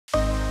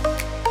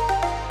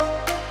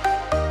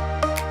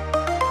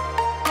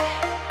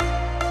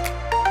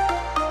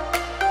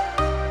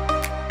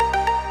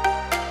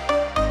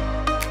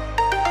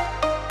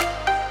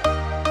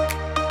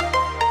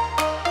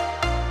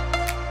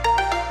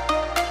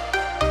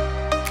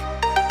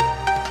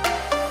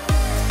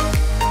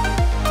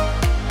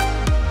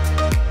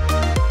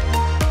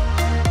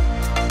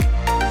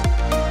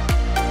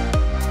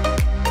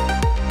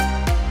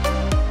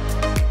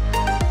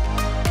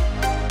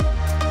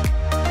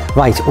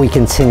Right, we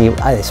continue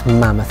this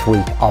mammoth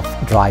week of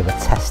driver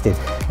testing.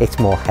 It's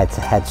more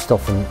head-to-head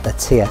stuff, and the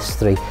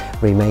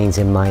TS3 remains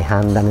in my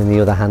hand, and in the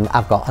other hand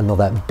I've got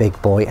another big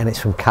boy, and it's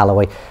from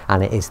Callaway,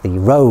 and it is the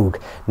Rogue.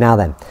 Now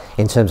then,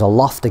 in terms of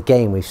loft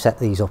again, we've set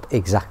these up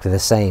exactly the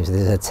same. So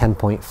there's a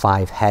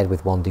 10.5 head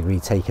with 1 degree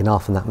taken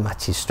off, and that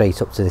matches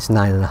straight up to this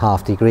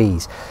 9.5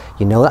 degrees.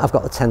 You know that I've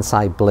got the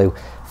Tenside Blue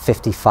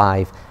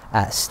 55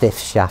 stiff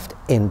shaft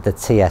in the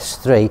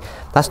TS3.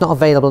 That's not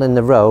available in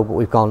the Rogue, but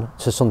we've gone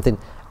to something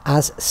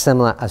as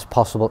similar as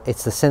possible.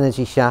 It's the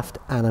Synergy shaft,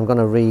 and I'm going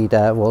to read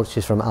which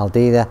is from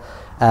Aldila.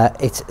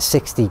 It's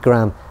 60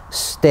 gram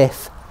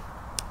stiff,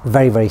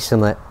 very, very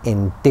similar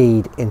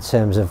indeed in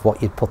terms of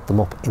what you'd put them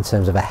up in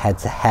terms of a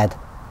head-to-head.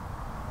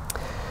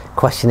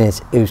 Question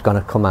is, who's going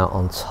to come out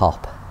on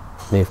top?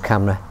 Move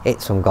camera,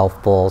 hit some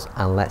golf balls,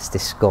 and let's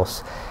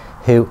discuss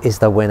who is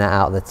the winner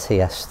out of the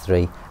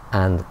TS3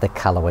 and the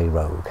Callaway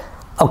Rogue.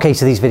 Okay,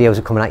 so these videos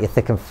are coming at you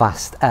thick and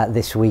fast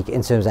this week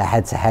in terms of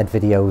head-to-head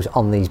videos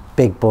on these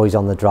big boys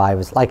on the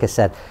drivers. Like I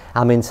said,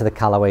 I'm into the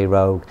Callaway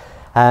Rogue.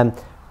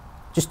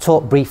 Just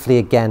talk briefly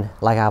again,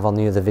 like I have on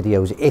the other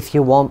videos. If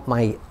you want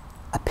my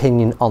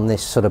opinion on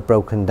this sort of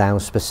broken down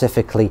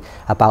specifically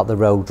about the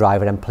Rogue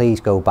driver, then please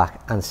go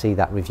back and see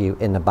that review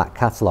in the back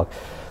catalogue.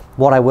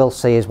 What I will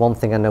say is one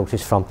thing I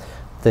noticed from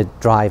the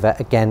driver,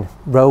 again,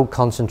 Rogue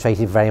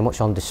concentrated very much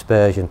on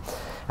dispersion,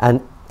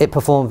 and it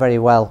performed very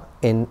well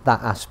in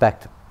that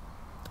aspect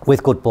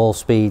with good ball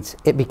speeds.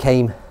 It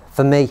became,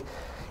 for me,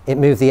 it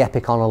moved the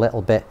Epic on a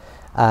little bit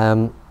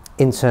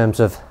in terms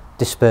of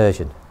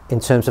dispersion.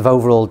 In terms of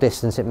overall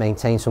distance, it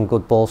maintained some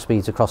good ball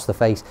speeds across the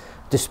face.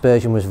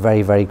 Dispersion was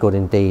very, very good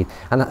indeed,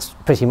 and that's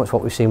pretty much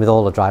what we've seen with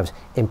all the drivers,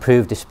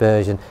 improved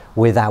dispersion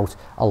without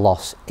a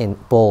loss in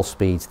ball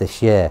speeds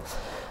this year.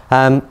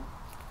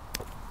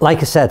 Like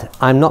I said,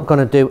 I'm not going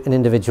to do an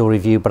individual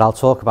review, but I'll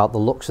talk about the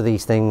looks of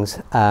these things,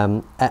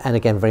 and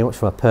again, very much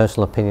from a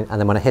personal opinion.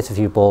 And then when I hit a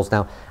few balls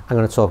now, I'm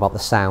going to talk about the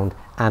sound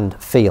and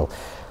feel.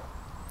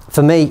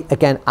 For me,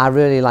 again, I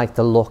really like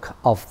the look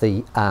of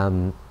the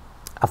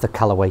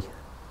Callaway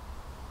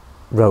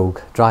Rogue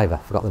driver.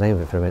 Forgot the name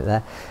of it for a minute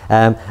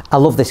there. I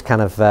love this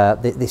kind of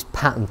this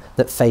pattern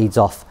that fades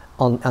off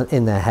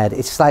in their head.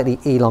 It's slightly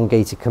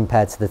elongated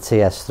compared to the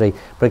TS3,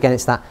 but again,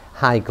 it's that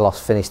high gloss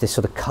finish, this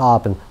sort of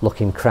carbon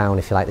looking crown,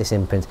 if you like, this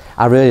imprint.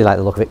 I really like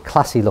the look of it.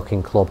 Classy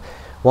looking club.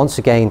 Once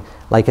again,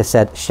 like I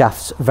said,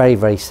 shafts very,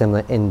 very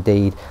similar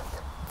indeed.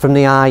 From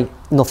the eye,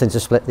 nothing to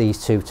split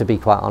these two, to be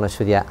quite honest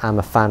with you. I'm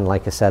a fan,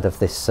 like I said, of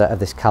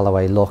this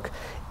Callaway look.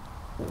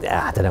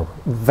 I don't know,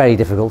 very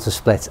difficult to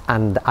split,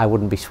 and I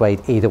wouldn't be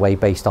swayed either way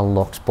based on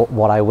looks, but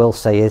what I will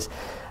say is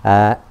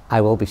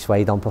I will be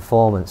swayed on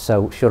performance.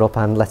 So shut up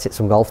and let's hit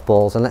some golf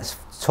balls, and let's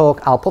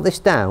talk. I'll put this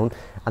down,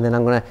 and then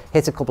I'm going to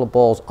hit a couple of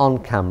balls on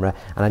camera,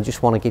 and I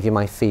just want to give you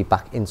my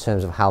feedback in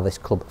terms of how this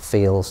club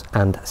feels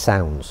and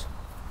sounds.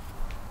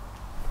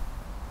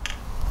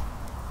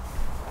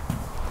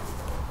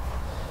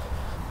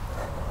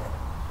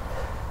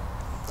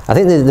 I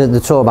think the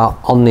talk about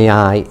on the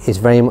eye is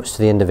very much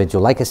to the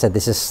individual. Like I said,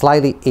 this is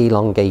slightly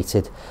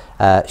elongated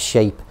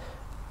shape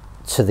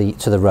to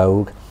the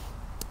Rogue,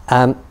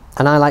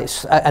 and I like,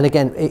 and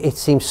again, it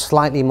seems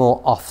slightly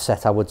more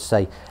offset, I would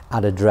say,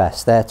 at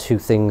address. They're two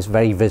things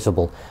very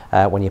visible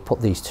when you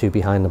put these two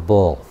behind the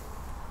ball.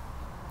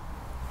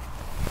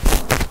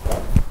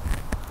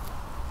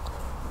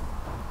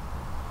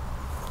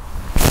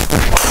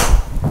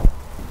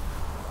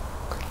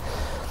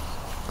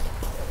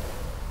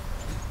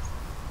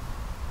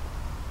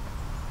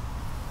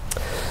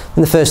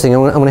 And the first thing,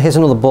 I'm going to hit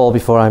another ball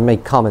before I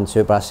make comment to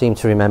it, but I seem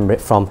to remember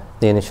it from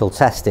the initial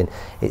testing.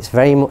 It's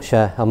very much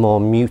a more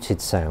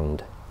muted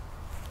sound.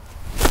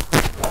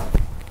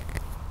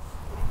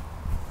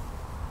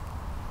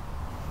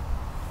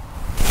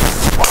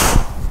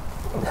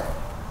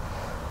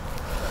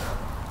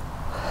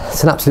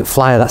 It's an absolute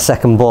flyer, that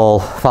second ball,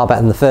 far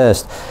better than the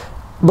first.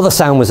 But the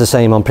sound was the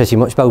same on pretty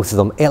much both of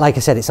them. Like I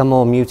said, it's a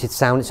more muted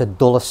sound, it's a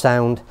duller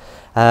sound.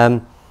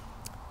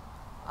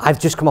 I've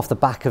just come off the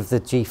back of the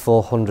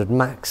G400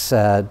 Max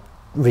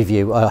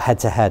review,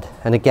 head-to-head,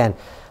 and again,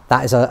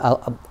 that is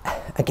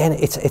again,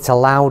 it's a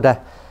louder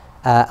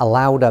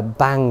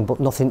bang, but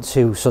nothing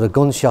too sort of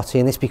gunshotty,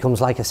 and this becomes,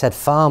 like I said,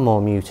 far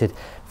more muted,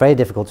 very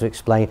difficult to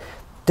explain.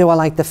 Do I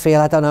like the feel?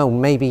 I don't know,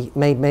 maybe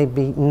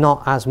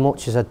not as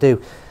much as I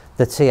do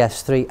the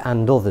TS3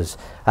 and others.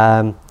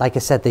 Like I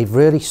said, they've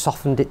really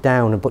softened it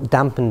down, but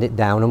dampened it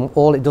down, and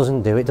all it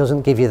doesn't do, it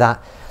doesn't give you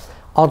that.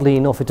 Oddly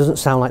enough, it doesn't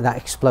sound like that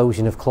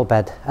explosion of club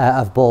head,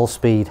 of ball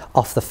speed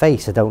off the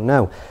face, I don't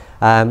know.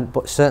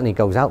 But certainly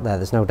goes out there,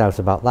 there's no doubt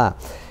about that.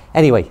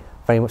 Anyway,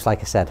 very much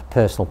like I said,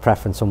 personal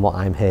preference on what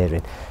I'm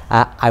hearing.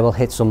 I will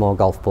hit some more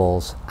golf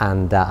balls,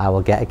 and I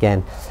will get,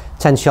 again,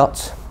 10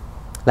 shots.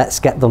 Let's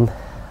get them.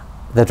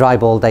 The dry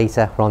ball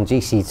data, we're on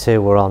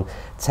GC2, we're on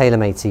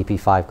TaylorMade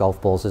TP5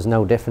 golf balls. There's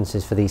no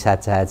differences for these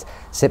head-to-heads.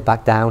 Sit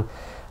back down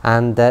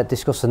and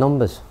discuss the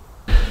numbers.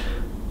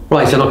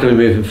 Right, so I'm not going to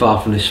be moving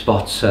far from this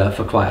spot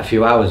for quite a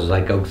few hours as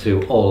I go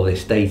through all of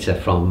this data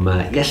from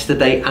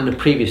yesterday and the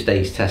previous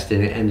day's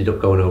testing. It ended up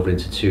going over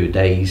into 2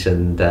 days,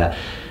 and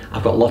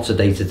I've got lots of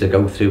data to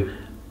go through.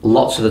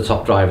 Lots of the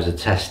top drivers are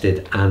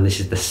tested, and this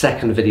is the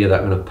second video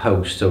that I'm going to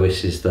post. So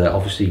this is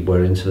obviously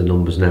we're into the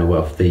numbers now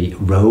of the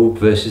Rogue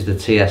versus the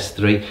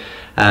TS3.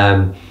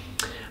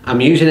 I'm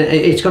using it.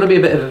 It's going to be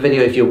a bit of a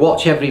video. If you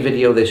watch every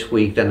video this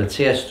week, then the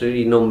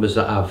TS3 numbers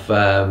that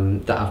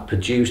I've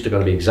produced are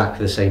going to be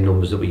exactly the same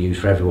numbers that we use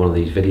for every one of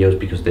these videos,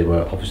 because they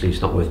were obviously, it's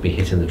not worth me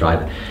hitting the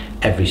driver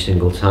every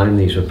single time.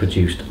 These were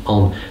produced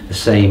on the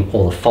same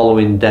or the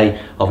following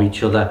day of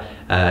each other.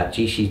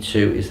 GC2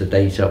 is the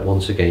data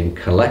once again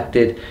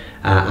collected.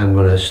 I'm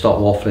going to stop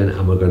waffling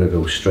and we're going to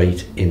go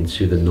straight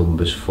into the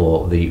numbers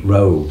for the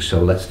Rogue.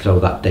 So let's throw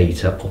that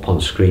data up on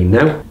screen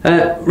now.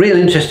 Real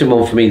interesting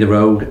one for me, the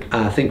Rogue.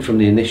 I think from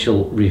the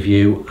initial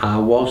review I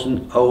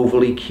wasn't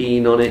overly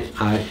keen on it.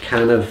 I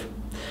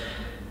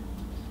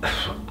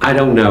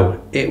don't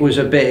know, it was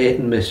a bit hit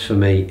and miss for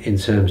me in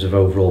terms of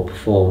overall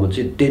performance.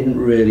 It didn't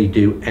really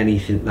do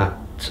anything that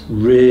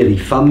really,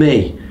 for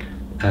me,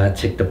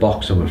 ticked the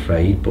box, I'm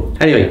afraid.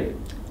 But anyway,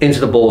 into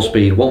the ball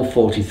speed,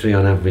 143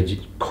 on average,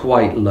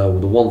 quite low.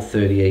 The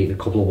 138 and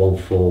a couple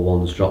of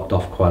 141s dropped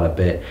off quite a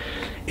bit.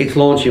 It's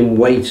launching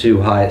way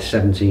too high at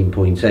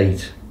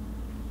 17.8.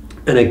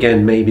 And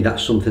again, maybe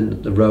that's something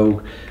that the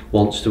Rogue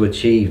wants to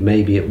achieve.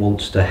 Maybe it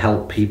wants to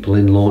help people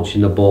in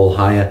launching the ball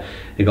higher.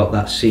 They got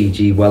that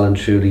CG well and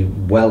truly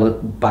well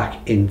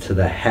back into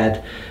the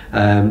head.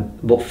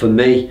 But for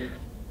me,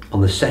 on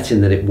the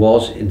setting that it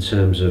was, in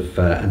terms of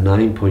a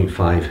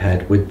 9.5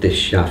 head with this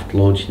shaft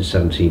launching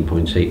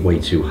 17.8, way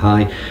too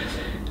high.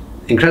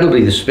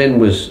 Incredibly, the spin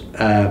was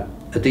a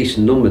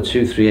decent number,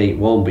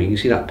 2381, but you can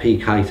see that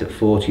peak height at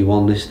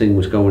 41. This thing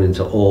was going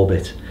into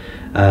orbit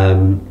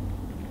and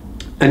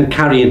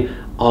carrying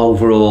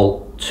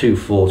overall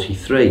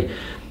 243.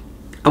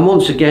 And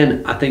once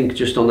again, I think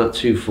just on that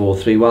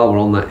 243, while we're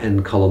on that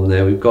end column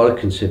there, we've got to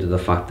consider the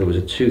fact there was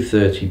a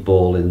 230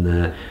 ball in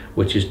there,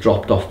 which has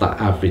dropped off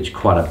that average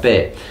quite a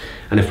bit.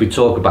 And if we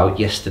talk about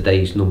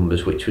yesterday's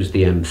numbers, which was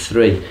the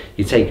M3,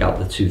 you take out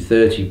the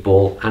 230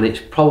 ball and it's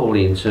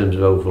probably, in terms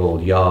of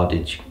overall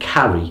yardage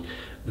carry,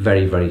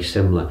 very, very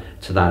similar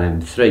to that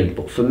M3.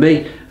 But for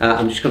me,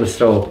 I'm just going to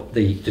throw up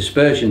the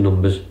dispersion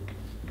numbers,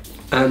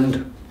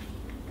 and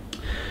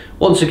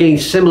once again,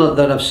 similar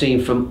that I've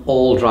seen from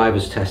all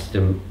drivers tested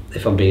them,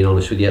 if I'm being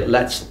honest with you.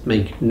 Let's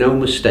make no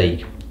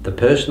mistake, the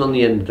person on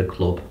the end of the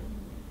club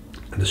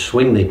and the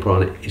swing they put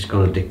on it is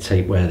going to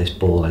dictate where this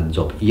ball ends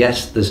up.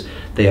 Yes,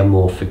 they are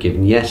more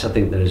forgiving. Yes, I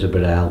think there is a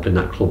bit of help in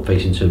that club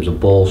face in terms of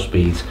ball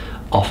speeds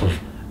off of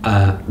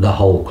the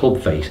whole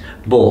club face.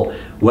 But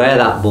where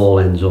that ball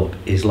ends up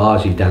is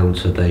largely down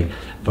to the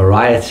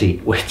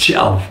variety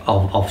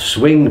of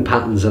swing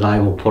patterns that I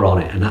will put on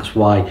it, and that's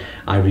why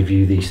I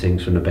review these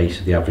things from the base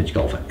of the average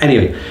golfer.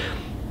 Anyway,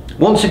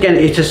 once again,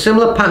 it's a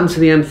similar pattern to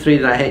the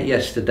M3 that I hit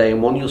yesterday,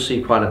 and one you'll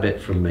see quite a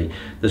bit from me.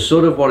 The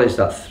sort of, what is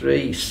that,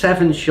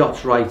 7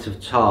 shots right of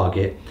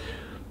target,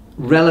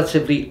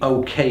 relatively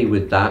okay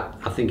with that.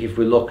 I think if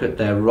we look at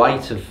their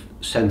right of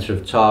centre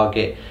of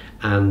target,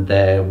 and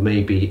there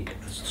maybe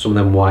some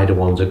of them wider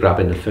ones are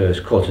grabbing the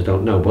first cut, I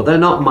don't know, but they're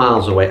not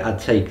miles away. I'd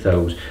take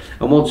those.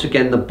 And once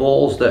again, the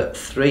balls that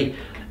 3,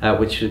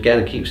 which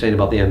again I keep saying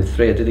about the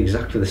M3, I did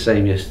exactly the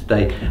same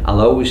yesterday. I'll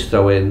always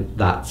throw in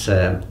that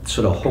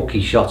sort of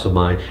hooky shot of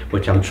mine,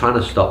 which I'm trying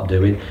to stop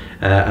doing,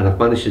 and I've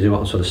managed to do it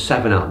on sort of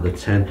 7 out of the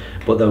 10.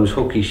 But those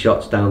hooky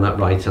shots down that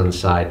right hand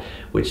side,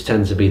 which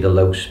tend to be the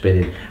low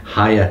spinning,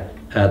 higher,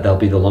 they'll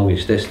be the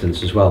longest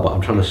distance as well, but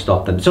I'm trying to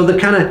stop them. So the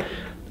kind of,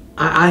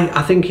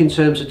 I think in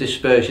terms of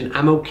dispersion,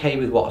 I'm okay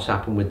with what's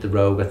happened with the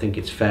Rogue. I think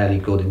it's fairly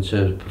good in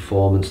terms of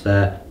performance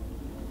there.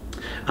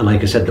 And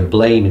like I said, the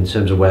blame in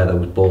terms of where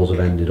those balls have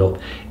ended up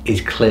is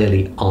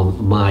clearly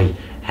on my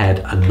head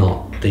and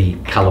not the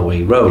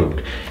Callaway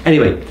Rogue.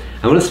 Anyway,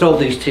 I'm going to throw up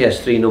these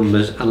TS3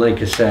 numbers, and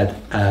like I said,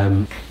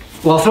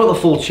 well, I'll throw up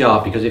the full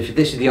chart, because if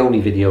this is the only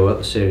video of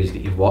the series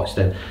that you've watched,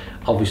 then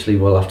obviously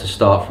we'll have to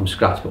start from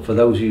scratch. But for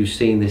those of you who've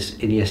seen this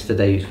in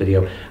yesterday's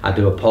video, I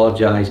do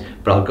apologise,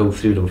 but I'll go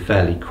through them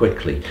fairly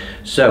quickly.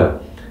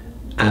 So,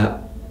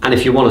 and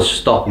if you want to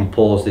stop and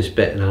pause this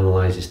bit and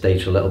analyse this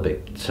data a little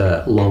bit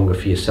longer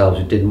for yourselves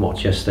who didn't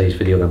watch yesterday's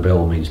video, then by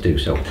all means do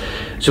so.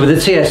 So with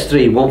the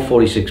TS3,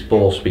 146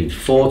 ball speed,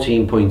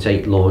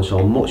 14.8 launch, so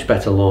a much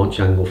better launch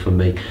angle for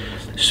me.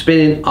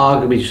 Spinning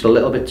arguably just a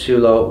little bit too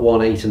low at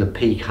 1.8, and the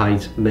peak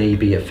height may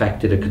be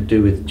affected. It could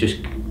do with just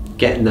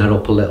getting that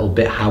up a little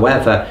bit.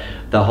 However,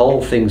 the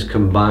whole thing's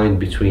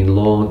combined between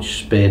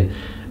launch, spin,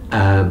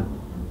 and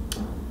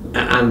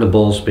the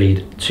ball speed,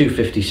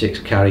 256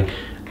 carry.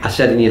 I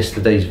said in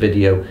yesterday's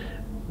video,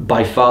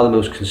 by far the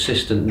most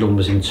consistent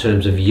numbers in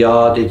terms of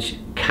yardage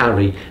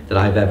carry that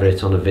I've ever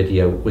hit on a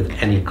video with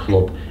any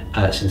club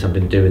since I've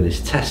been doing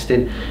this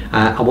testing.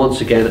 And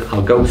once again,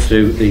 I'll go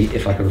through the,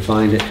 if I can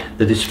find it,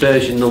 the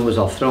dispersion numbers.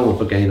 I'll throw them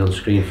up again on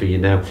screen for you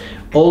now.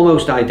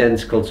 Almost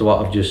identical to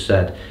what I've just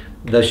said.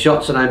 The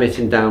shots that I'm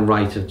hitting down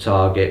right of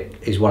target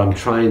is what I'm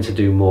trying to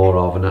do more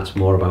of, and that's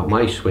more about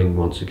my swing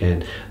once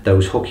again.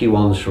 Those hooky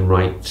ones from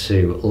right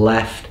to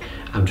left,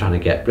 I'm trying to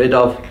get rid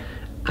of,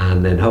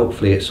 and then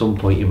hopefully at some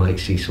point you might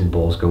see some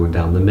balls going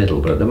down the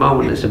middle. But at the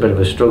moment it's a bit of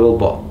a struggle,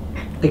 but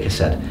like I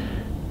said,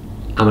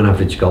 I'm an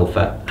average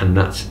golfer, and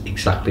that's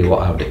exactly what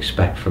I would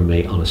expect from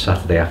me on a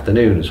Saturday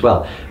afternoon as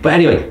well. But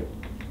anyway,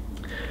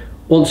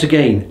 once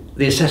again,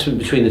 the assessment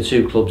between the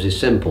two clubs is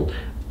simple.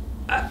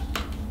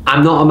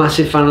 I'm not a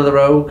massive fan of the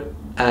Rogue.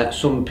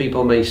 Some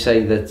people may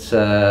say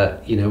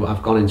that you know,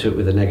 I've gone into it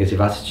with a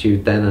negative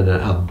attitude then, and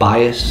a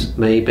bias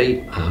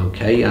maybe.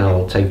 Okay,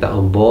 I'll take that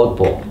on board,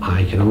 but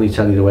I can only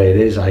tell you the way it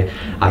is.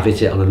 I've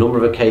hit it on a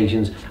number of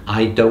occasions.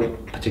 I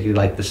don't particularly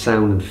like the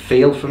sound and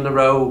feel from the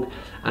Rogue,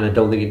 and I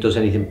don't think it does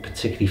anything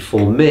particularly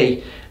for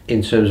me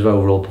in terms of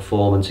overall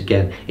performance.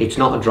 Again, it's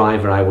not a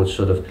driver I would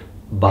sort of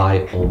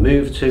buy or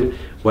move to,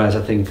 whereas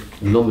I think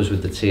the numbers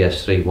with the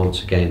TS3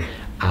 once again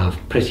have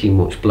pretty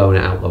much blown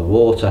it out the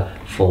water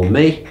for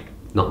me.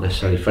 Not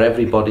necessarily for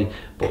everybody,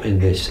 but in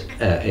this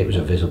it was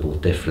a visible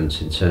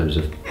difference in terms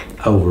of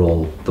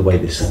overall the way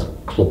this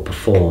club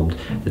performed.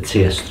 The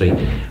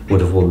TS3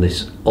 would have won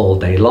this all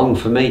day long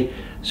for me.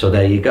 So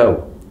there you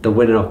go. The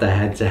winner of the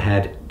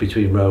head-to-head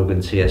between Rogue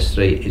and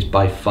TS3 is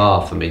by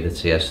far for me the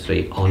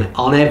TS3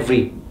 on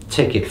every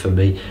ticket for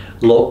me.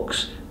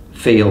 Looks,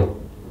 feel,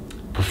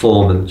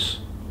 performance,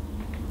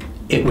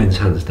 it wins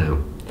hands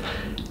down.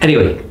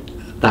 Anyway,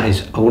 that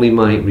is only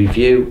my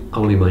review,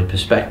 only my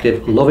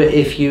perspective. Love it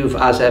if you've,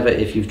 as ever,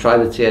 if you've tried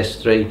the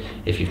TS3,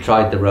 if you've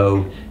tried the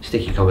Rogue,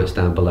 stick your comments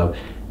down below.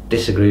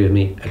 Disagree with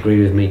me,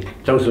 agree with me,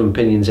 throw some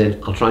opinions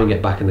in. I'll try and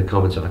get back in the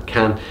comments if I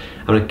can.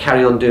 I'm going to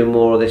carry on doing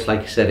more of this. Like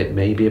I said, it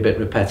may be a bit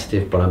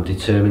repetitive, but I'm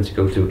determined to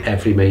go through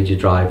every major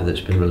driver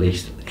that's been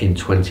released in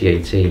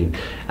 2018.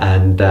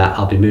 And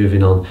I'll be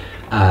moving on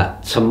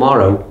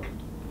tomorrow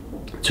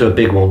to a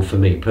big one for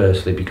me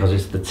personally, because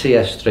it's the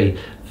TS3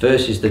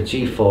 versus the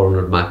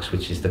G400 Max,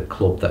 which is the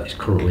club that is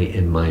currently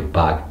in my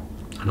bag,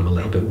 and I'm a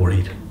little bit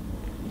worried.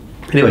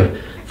 Anyway,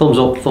 thumbs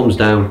up, thumbs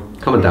down,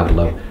 comment down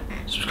below,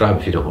 subscribe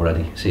if you don't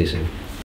already. See you soon.